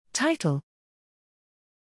Title: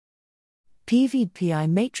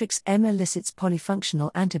 PvDBPII-Matrix M elicits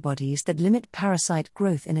polyfunctional antibodies that limit parasite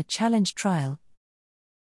growth in a challenge trial.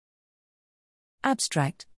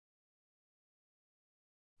 Abstract: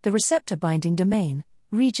 the receptor binding domain,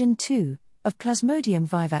 region 2, of Plasmodium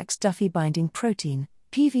vivax Duffy binding protein,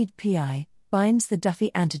 PvDBPI, binds the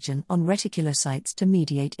Duffy antigen on reticulocytes to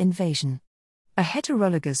mediate invasion. A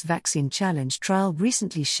heterologous vaccine challenge trial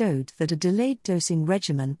recently showed that a delayed dosing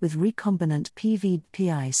regimen with recombinant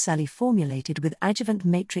PvDBPI formulated with adjuvant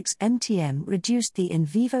matrix MTM reduced the in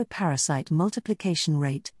vivo parasite multiplication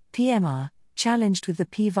rate, PMR, challenged with the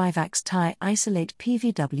P-Vivax Ti isolate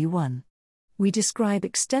PVW1. We describe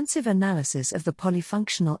extensive analysis of the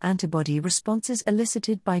polyfunctional antibody responses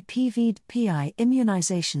elicited by PvDBPI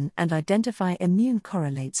immunization and identify immune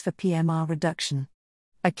correlates for PMR reduction.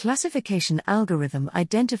 A classification algorithm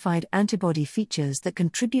identified antibody features that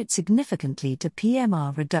contribute significantly to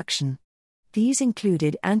PMR reduction. These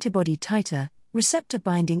included antibody titer, receptor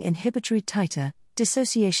binding inhibitory titer,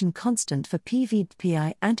 dissociation constant for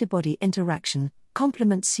PvDBPI antibody interaction,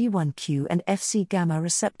 complement C1q and Fc gamma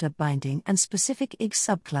receptor binding, and specific Ig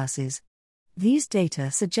subclasses. These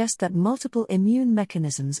data suggest that multiple immune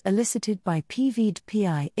mechanisms elicited by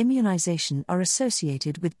PvDBPI immunization are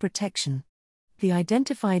associated with protection. The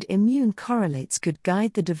identified immune correlates could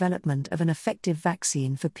guide the development of an effective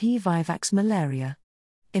vaccine for P-Vivax malaria.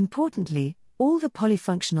 Importantly, all the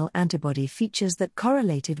polyfunctional antibody features that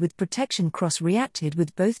correlated with protection cross-reacted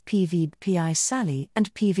with both PvDBPI-SALI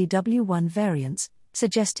and PVW1 variants,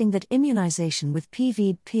 suggesting that immunization with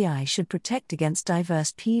PvDBPI should protect against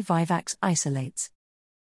diverse P-Vivax isolates.